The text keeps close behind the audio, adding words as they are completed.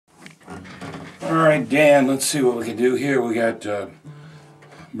Alright, Dan, let's see what we can do here. We got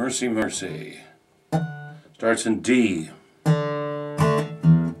Mercy Mercy. Starts in D. And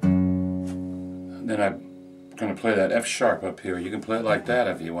then I'm going to play that F sharp up here. You can play it like that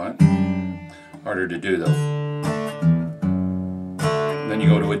if you want. Harder to do though. And then you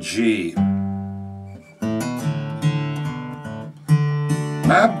go to a G.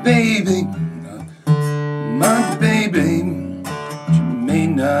 My baby, she may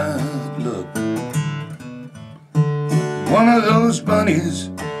not look one of those bunnies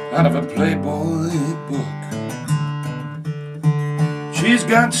out of a Playboy book. She's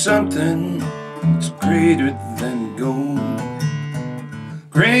got something that's greater than gold.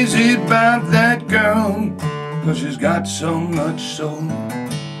 Crazy about that girl, 'cause she's got so much soul.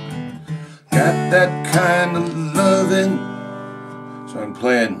 Got that kind of loving. So I'm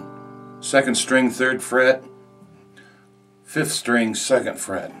playing 2nd string, 3rd fret, 5th string, 2nd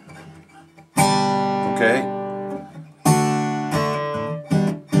fret. Okay?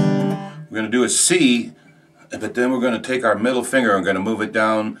 We're going to do a C, but then we're going to take our middle finger and we're going to move it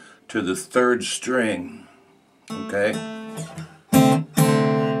down to the 3rd string. Okay?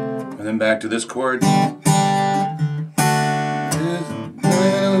 And then back to this chord.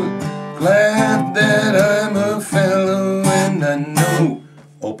 Glad that I'm a fellow and I know.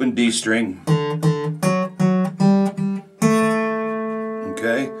 Open D string.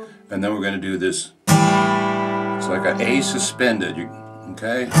 Okay? And then we're going to do this. It's like an A suspended.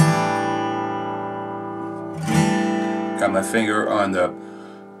 Okay? Got my finger on the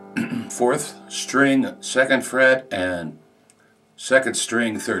 4th string, 2nd fret, and 2nd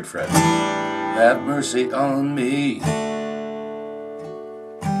string, 3rd fret. Have mercy on me.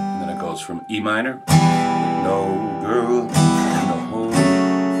 And then it goes from E minor, no girl in the whole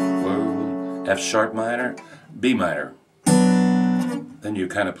world, F sharp minor, B minor. Then you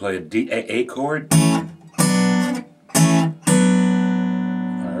kind of play a A chord. Alright,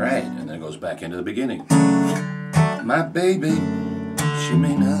 and then it goes back into the beginning. My baby, she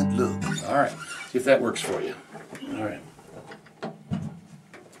may not look. Alright, see if that works for you. Alright.